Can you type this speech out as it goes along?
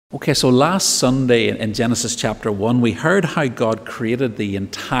Okay, so last Sunday in Genesis chapter 1, we heard how God created the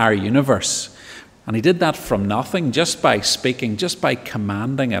entire universe. And he did that from nothing, just by speaking, just by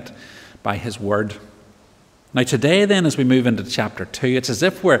commanding it by his word. Now today then, as we move into chapter 2, it's as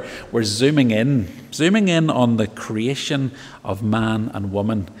if we're zooming in on the creation of man and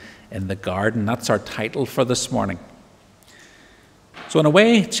woman in the garden. That's our title for this morning. So in a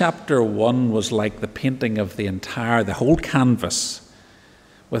way, chapter 1 was like the painting of the whole canvas,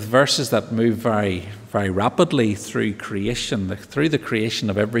 with verses that move very, very rapidly through creation, through the creation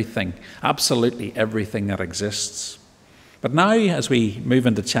of everything, absolutely everything that exists. But now, as we move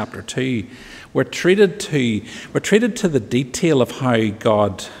into chapter 2, we're treated to the detail of how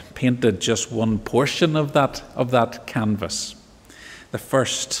God painted just one portion of that canvas. The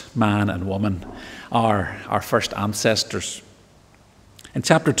first man and woman, our first ancestors. In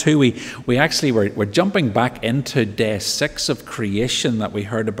chapter 2, we're jumping back into day 6 of creation that we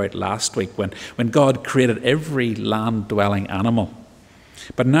heard about last week, when God created every land-dwelling animal.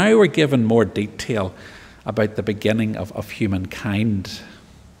 But now we're given more detail about the beginning of humankind,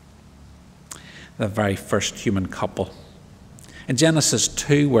 the very first human couple. In Genesis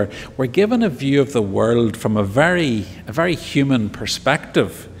 2, we're given a view of the world from a very human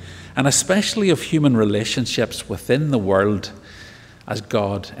perspective, and especially of human relationships within the world, as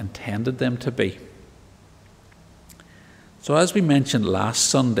God intended them to be. So as we mentioned last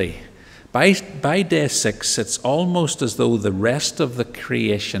Sunday, by day 6, it's almost as though the rest of the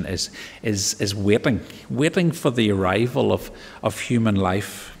creation is waiting for the arrival of human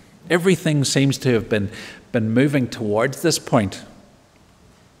life. Everything seems to have been moving towards this point.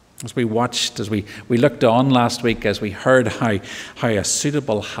 As we looked on last week, as we heard how a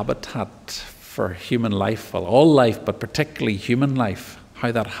suitable habitat for human life, well, all life, but particularly human life,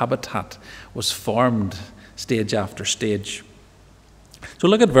 how that habitat was formed stage after stage. So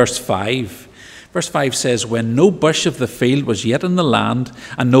look at verse 5. Verse 5 says, "When no bush of the field was yet in the land,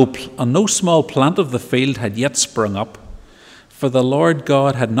 and no small plant of the field had yet sprung up, for the Lord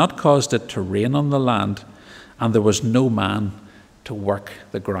God had not caused it to rain on the land, and there was no man to work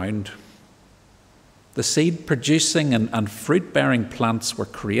the ground." The seed-producing and fruit-bearing plants were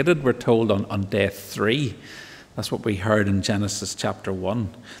created, we're told, on day 3. That's what we heard in Genesis chapter 1.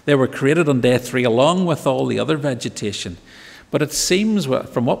 They were created on day 3 along with all the other vegetation. But it seems,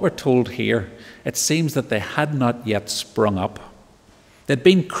 from what we're told here, it seems that they had not yet sprung up. They'd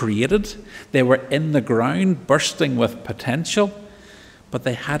been created, they were in the ground, bursting with potential, but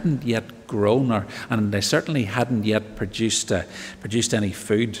they hadn't yet grown, and they certainly hadn't yet produced any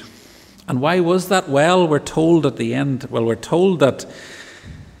food. And why was that? Well, we're told at the end, we're told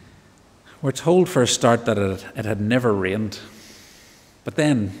for a start that it had never rained. But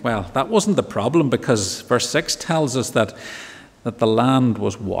then, well, that wasn't the problem, because verse 6 tells us that the land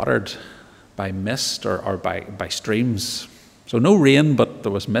was watered by mist or by streams. So no rain, but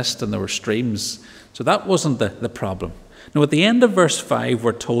there was mist and there were streams. So that wasn't the problem. Now, at the end of verse 5,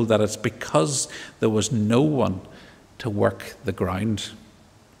 we're told that it's because there was no one to work the ground.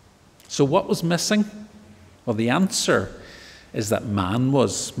 So what was missing? Well, the answer is that man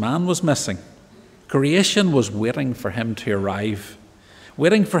was missing. Creation was waiting for him to arrive,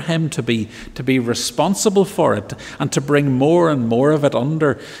 waiting for him to be responsible for it, and to bring more and more of it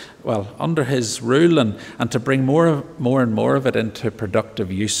under his rule, and to bring more and more of it into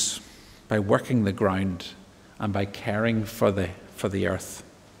productive use by working the ground and by caring for the earth.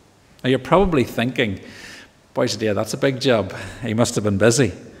 Now you're probably thinking, boys dear, that's a big job. He must have been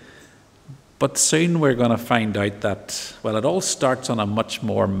busy. But soon we're going to find out that, well, it all starts on a much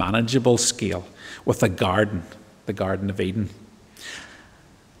more manageable scale with the Garden of Eden.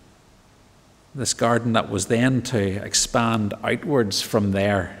 This garden that was then to expand outwards from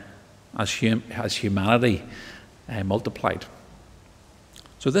there as humanity multiplied.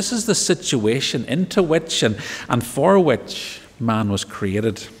 So this is the situation into which and for which man was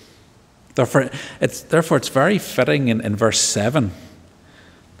created. Therefore, it's very fitting in verse 7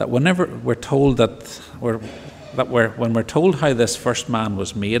 that whenever we're told when we're told how this first man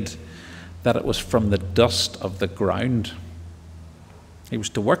was made, that it was from the dust of the ground. He was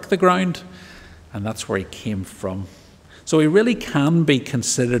to work the ground, and that's where he came from. So he really can be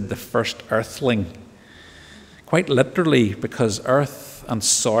considered the first earthling, quite literally, because earth and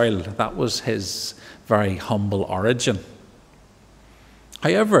soil, that was his very humble origin.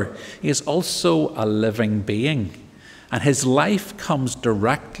 However, he is also a living being, and his life comes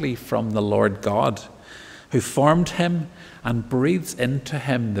directly from the Lord God, who formed him and breathes into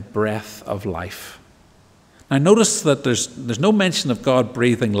him the breath of life. Now notice that there's no mention of God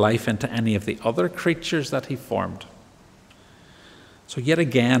breathing life into any of the other creatures that he formed. So yet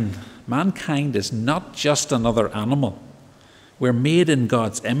again, mankind is not just another animal. We're made in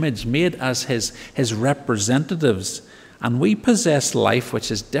God's image, made as his representatives, and we possess life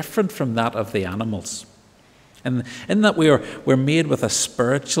which is different from that of the animals. And in that we're made with a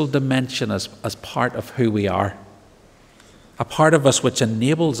spiritual dimension as part of who we are. A part of us which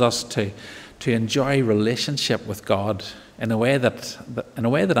enables us to enjoy relationship with God in a way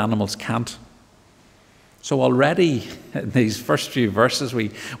that animals can't. So already, in these first few verses,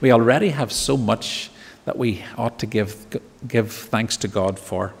 we already have so much that we ought to give thanks to God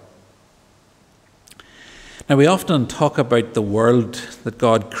for. Now, we often talk about the world that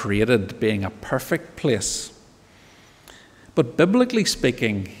God created being a perfect place. But biblically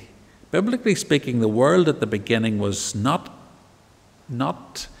speaking, the world at the beginning was not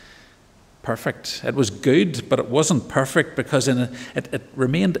perfect. It was good, but it wasn't perfect because it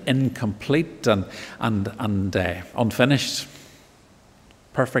remained incomplete and unfinished.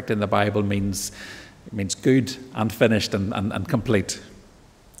 Perfect in the Bible means good and finished and complete.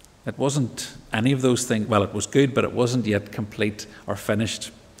 It wasn't any of those things. Well, it was good, but it wasn't yet complete or finished.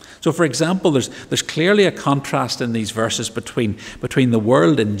 So, for example, there's clearly a contrast in these verses between the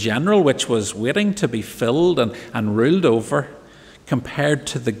world in general, which was waiting to be filled and ruled over, compared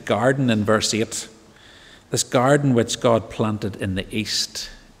to the garden in verse 8. This garden which God planted in the east,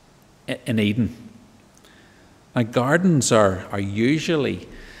 in Eden. Now, gardens are usually,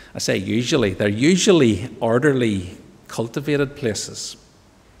 they're usually orderly, cultivated places.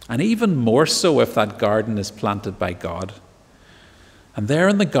 And even more so if that garden is planted by God. And there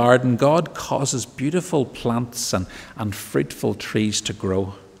in the garden, God causes beautiful plants and fruitful trees to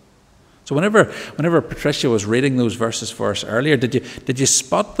grow. So whenever Patricia was reading those verses for us earlier, did you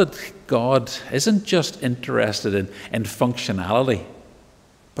spot that God isn't just interested in functionality,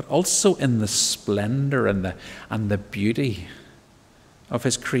 but also in the splendor and the beauty of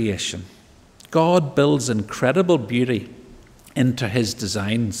his creation? God builds incredible beauty into his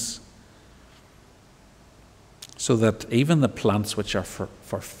designs, so that even the plants which are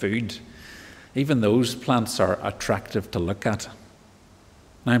for food, even those plants are attractive to look at.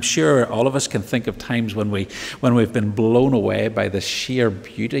 Now, I'm sure all of us can think of times when we've been blown away by the sheer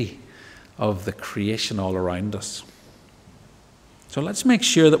beauty of the creation all around us. So let's make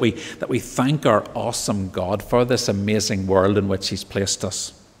sure that we thank our awesome God for this amazing world in which he's placed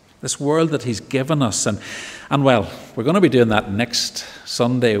us. This world that he's given us. And well, we're going to be doing that next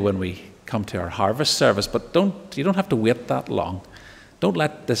Sunday when we come to our harvest service, but you don't have to wait that long. Don't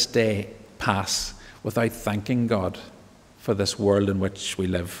let this day pass without thanking God for this world in which we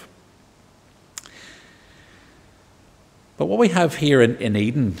live. But what we have here in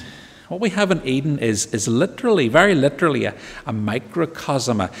Eden, is literally, very literally, a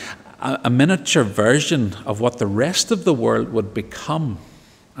microcosm, a miniature version of what the rest of the world would become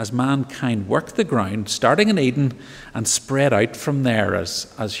as mankind worked the ground, starting in Eden and spread out from there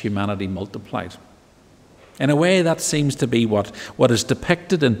as humanity multiplied. In a way, that seems to be what is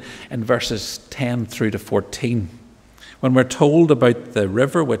depicted in verses 10 through to 14, when we're told about the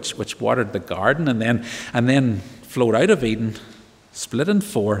river which watered the garden and then flowed out of Eden, split in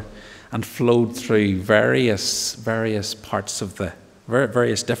four, and flowed through various parts of the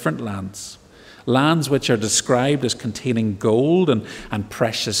various different lands. Lands which are described as containing gold and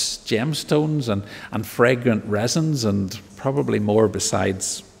precious gemstones and fragrant resins and probably more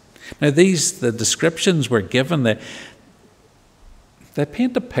besides. Now the descriptions we're given, they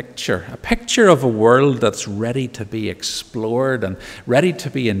paint a picture of a world that's ready to be explored and ready to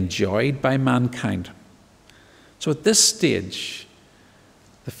be enjoyed by mankind. So at this stage,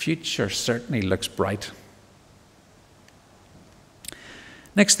 the future certainly looks bright.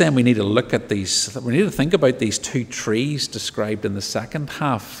 Next then, we need to think about these two trees described in the second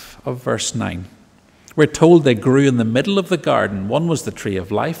half of verse 9. We're told they grew in the middle of the garden. One was the tree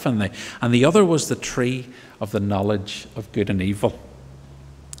of life and the other was the tree of the knowledge of good and evil.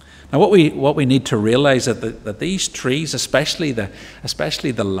 Now what we need to realize is that these trees, especially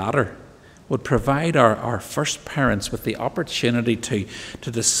the latter, would provide our first parents with the opportunity to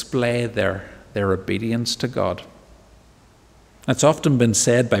display their obedience to God. It's often been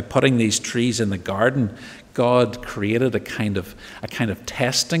said by putting these trees in the garden, God created a kind of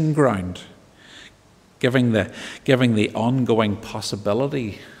testing ground, giving the ongoing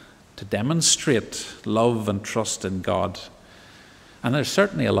possibility to demonstrate love and trust in God. And there's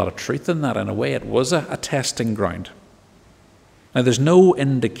certainly a lot of truth in that. In a way, it was a testing ground. Now, there's no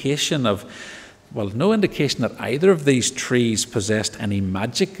indication that either of these trees possessed any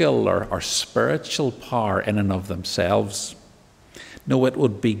magical or spiritual power in and of themselves. No, it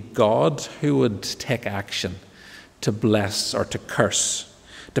would be God who would take action to bless or to curse,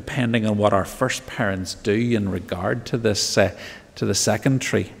 depending on what our first parents do in regard to this, to the second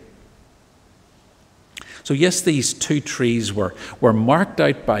tree. So yes, these two trees were marked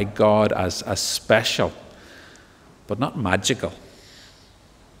out by God as special, but not magical.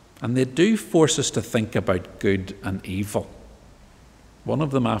 And they do force us to think about good and evil. One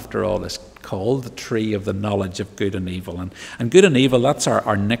of them, after all, is called the tree of the knowledge of good and evil. And good and evil, that's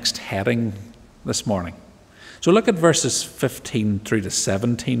our next heading this morning. So look at verses 15 through to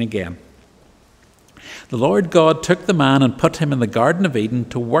 17 again. The Lord God took the man and put him in the Garden of Eden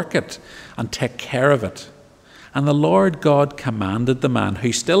to work it and take care of it. And the Lord God commanded the man,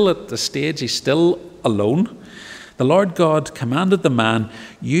 who's still at the stage, he's still alone. The Lord God commanded the man,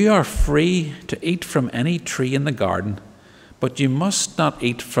 "You are free to eat from any tree in the garden, but you must not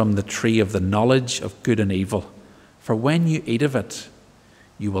eat from the tree of the knowledge of good and evil, for when you eat of it,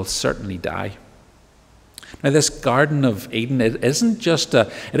 you will certainly die." Now, this Garden of Eden, it isn't just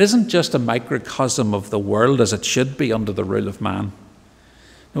a microcosm of the world as it should be under the rule of man.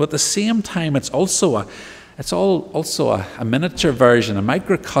 Now, at the same time, it's also a miniature version, a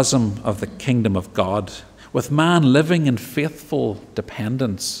microcosm of the kingdom of God, with man living in faithful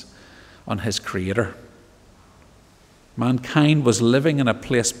dependence on his Creator. Mankind was living in a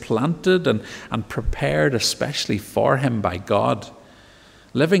place planted and prepared especially for him by God,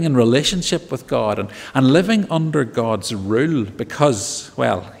 living in relationship with God and living under God's rule because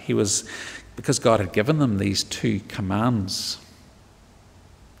God had given them these two commands.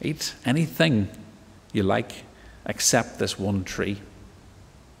 Eat anything you like except this one tree.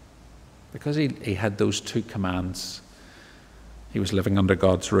 Because he had those two commands, he was living under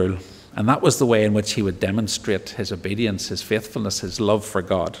God's rule. And that was the way in which he would demonstrate his obedience, his faithfulness, his love for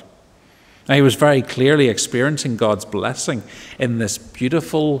God. Now, he was very clearly experiencing God's blessing in this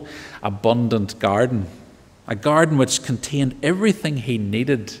beautiful, abundant garden, a garden which contained everything he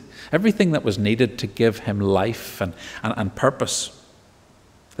needed, everything that was needed to give him life and purpose.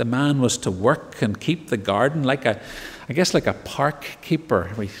 The man was to work and keep the garden like a park keeper.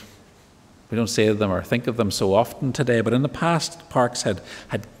 We don't say them or think of them so often today, but in the past, parks had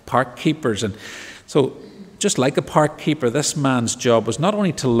park keepers. And so, just like a park keeper, this man's job was not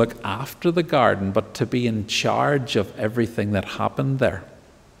only to look after the garden, but to be in charge of everything that happened there.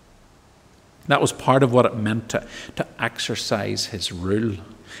 That was part of what it meant to exercise his rule.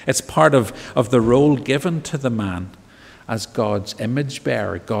 It's part of the role given to the man as God's image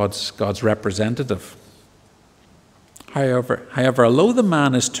bearer, God's representative. However, although the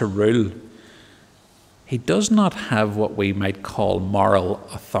man is to rule, he does not have what we might call moral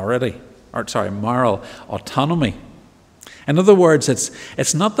autonomy. In other words,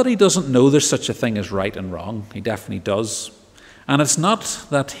 it's not that he doesn't know there's such a thing as right and wrong. He definitely does. And it's not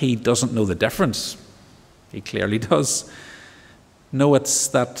that he doesn't know the difference. He clearly does. No, it's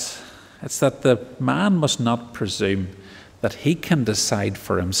that the man must not presume that he can decide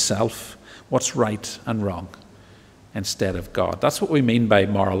for himself what's right and wrong instead of God. That's what we mean by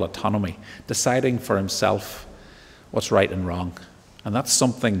moral autonomy, deciding for himself what's right and wrong. And that's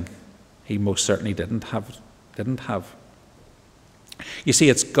something he most certainly didn't have. You see,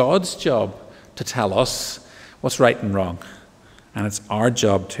 it's God's job to tell us what's right and wrong, and it's our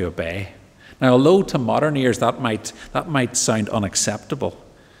job to obey. Now, although to modern ears that might sound unacceptable,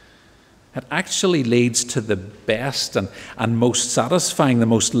 it actually leads to the best and most satisfying, the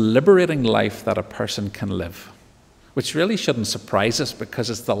most liberating life that a person can live, which really shouldn't surprise us because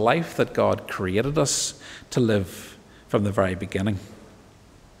it's the life that God created us to live from the very beginning.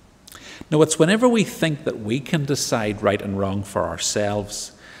 No, it's whenever we think that we can decide right and wrong for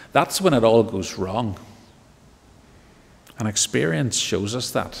ourselves, that's when it all goes wrong. And experience shows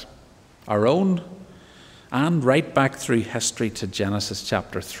us that. Our own, and right back through history to Genesis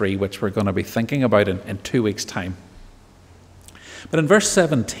chapter 3, which we're going to be thinking about in 2 weeks' time. But in verse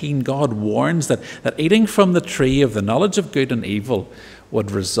 17, God warns that eating from the tree of the knowledge of good and evil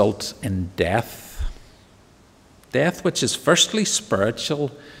would result in death. Death which is firstly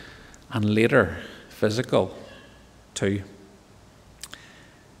spiritual and later physical too.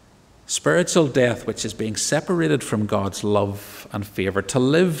 Spiritual death which is being separated from God's love and favour, to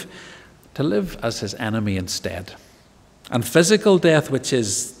live as his enemy instead. And physical death which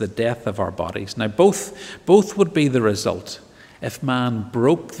is the death of our bodies. Now both would be the result if man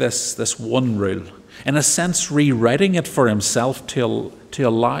broke this one rule, in a sense rewriting it for himself to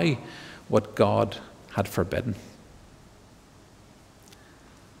allow what God had forbidden.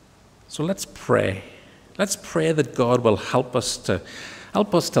 So let's pray. Let's pray that God will help us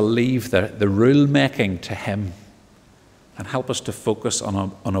to leave the rule making to him and help us to focus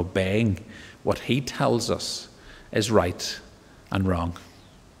on obeying what he tells us is right and wrong.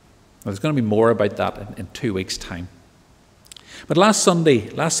 There's going to be more about that in 2 weeks' time. But last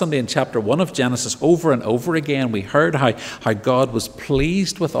Sunday in chapter 1 of Genesis, over and over again, we heard how God was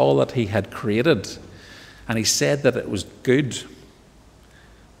pleased with all that he had created. And he said that it was good.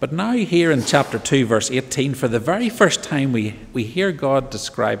 But now here in chapter 2, verse 18, for the very first time we hear God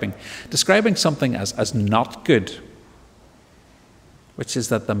describing something as not good, which is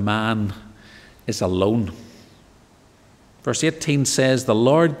that the man is alone. Verse 18 says, "The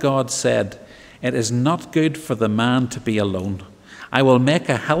Lord God said, 'It is not good for the man to be alone. I will make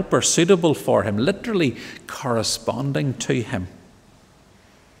a helper suitable for him,'" literally corresponding to him.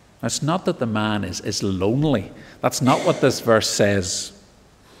 Now, it's not that the man is lonely. That's not what this verse says.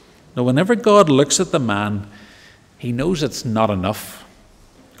 No, whenever God looks at the man, he knows it's not enough.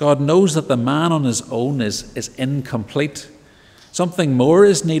 God knows that the man on his own is incomplete. Something more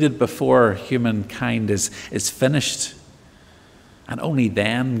is needed before humankind is finished. And only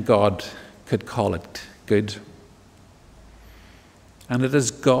then God could call it good. And it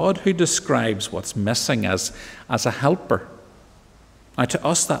is God who describes what's missing as a helper. Now, to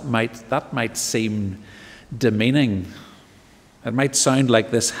us that might seem demeaning. It might sound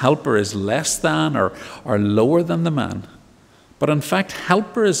like this helper is less than or lower than the man. But in fact,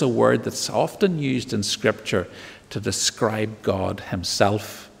 helper is a word that's often used in Scripture to describe God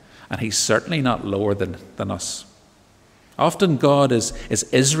himself. And he's certainly not lower than us. Often God is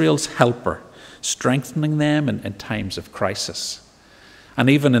Israel's helper, strengthening them in times of crisis. And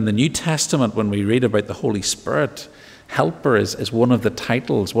even in the New Testament, when we read about the Holy Spirit, helper is one of the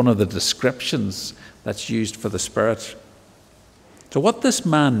titles, one of the descriptions that's used for the Spirit. So what this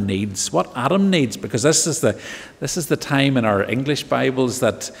man needs, what Adam needs, because this is the time in our English Bibles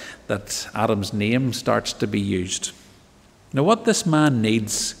that Adam's name starts to be used. Now what this man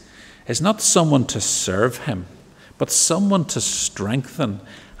needs is not someone to serve him, but someone to strengthen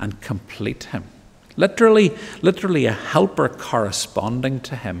and complete him. Literally a helper corresponding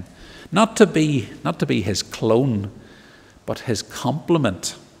to him. Not to be his clone, but his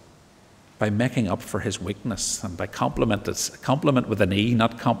complement, by making up for his weakness. And by complement, it's complement with an E,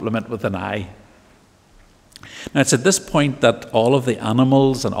 not complement with an I. Now it's at this point that all of the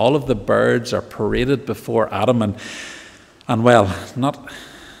animals and all of the birds are paraded before Adam, and well,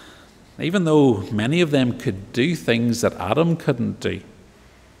 even though many of them could do things that Adam couldn't do,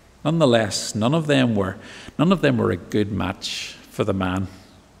 nonetheless, none of them were a good match for the man.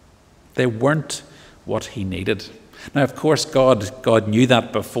 They weren't what he needed. Now, of course, God knew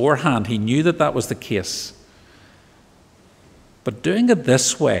that beforehand. He knew that was the case. But doing it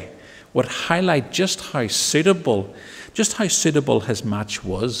this way would highlight just how suitable his match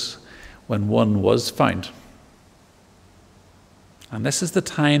was when one was found. And this is the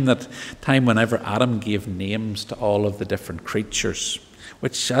time whenever Adam gave names to all of the different creatures,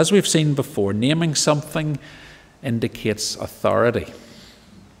 which, as we've seen before, naming something indicates authority.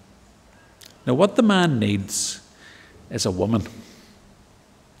 Now, what the man needs is a woman.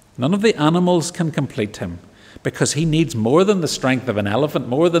 None of the animals can complete him, because he needs more than the strength of an elephant,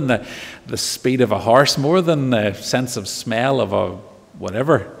 more than the speed of a horse, more than the sense of smell of a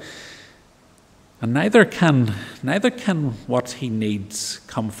whatever. And neither can what he needs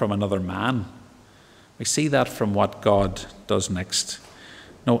come from another man. We see that from what God does next.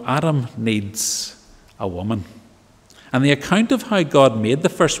 No, Adam needs a woman. And the account of how God made the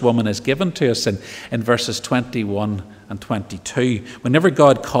first woman is given to us in verses 21 and 22. Whenever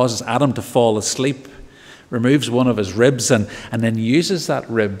God causes Adam to fall asleep, removes one of his ribs, and then uses that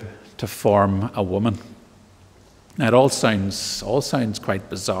rib to form a woman. Now, it all sounds quite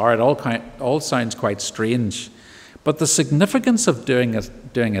bizarre. It all sounds quite strange. But the significance of doing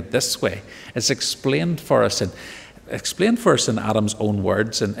it this way is explained for us in Adam's own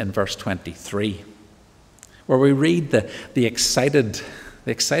words in verse 23, where we read the excited,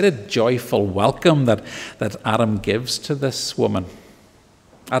 joyful welcome that Adam gives to this woman.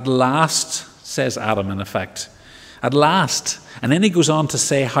 At last, says Adam, in effect. At last. And then he goes on to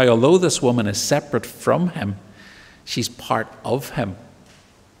say how although this woman is separate from him, she's part of him.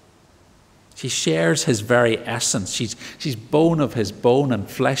 She shares his very essence. She's bone of his bone and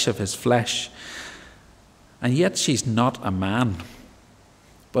flesh of his flesh. And yet she's not a man,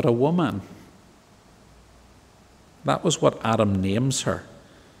 but a woman. That was what Adam names her.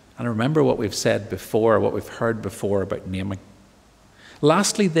 And remember what we've said before, what we've heard before about naming.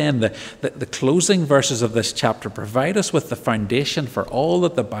 Lastly then, the closing verses of this chapter provide us with the foundation for all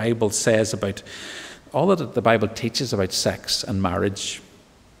that the Bible says about, all that the Bible teaches about sex and marriage.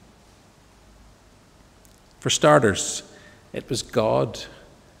 For starters, it was God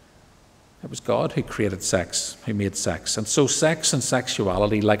It was God who created sex, who made sex. And so sex and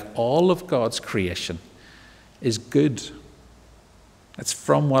sexuality, like all of God's creation, is good. It's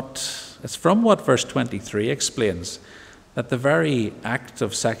from what verse 23 explains, that the very act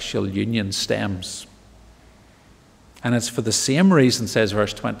of sexual union stems. And it's for the same reason, says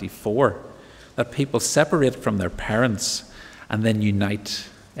verse 24, that people separate from their parents and then unite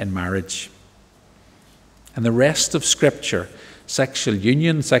in marriage. And the rest of Scripture, sexual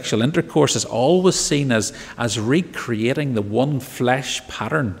union, sexual intercourse, is always seen as recreating the one flesh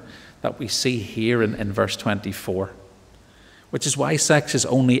pattern that we see here in verse 24. Which is why sex is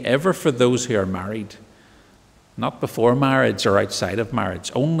only ever for those who are married. Not before marriage or outside of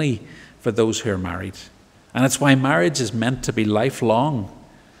marriage, only for those who are married. And it's why marriage is meant to be lifelong,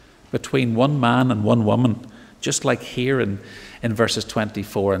 between one man and one woman, just like here in verses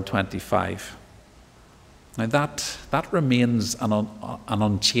 24 and 25. Now that remains an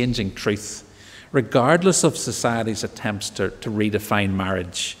unchanging truth, regardless of society's attempts to redefine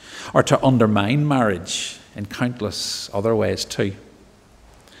marriage or to undermine marriage in countless other ways too.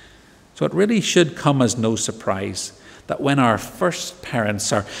 So it really should come as no surprise that when our first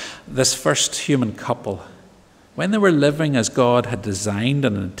parents, or this first human couple, when they were living as God had designed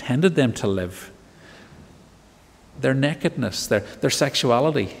and intended them to live, their nakedness, their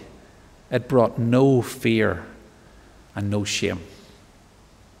sexuality, it brought no fear and no shame.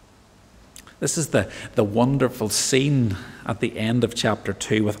 This is the wonderful scene at the end of chapter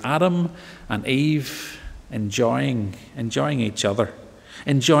 2 with Adam and Eve enjoying each other,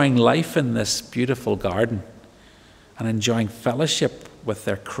 enjoying life in this beautiful garden, and enjoying fellowship with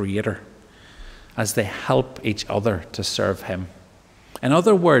their Creator as they help each other to serve Him. In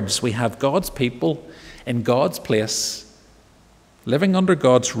other words, we have God's people in God's place, living under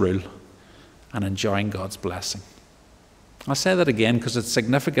God's rule and enjoying God's blessing. I'll say that again because it's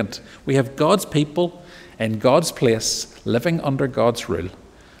significant. We have God's people in God's place, living under God's rule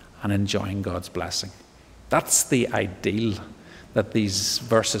and enjoying God's blessing. That's the ideal that these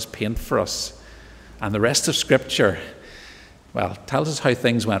verses paint for us. And the rest of Scripture, well, tells us how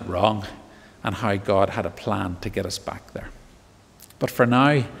things went wrong and how God had a plan to get us back there. But for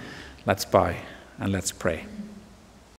now, let's bow and let's pray.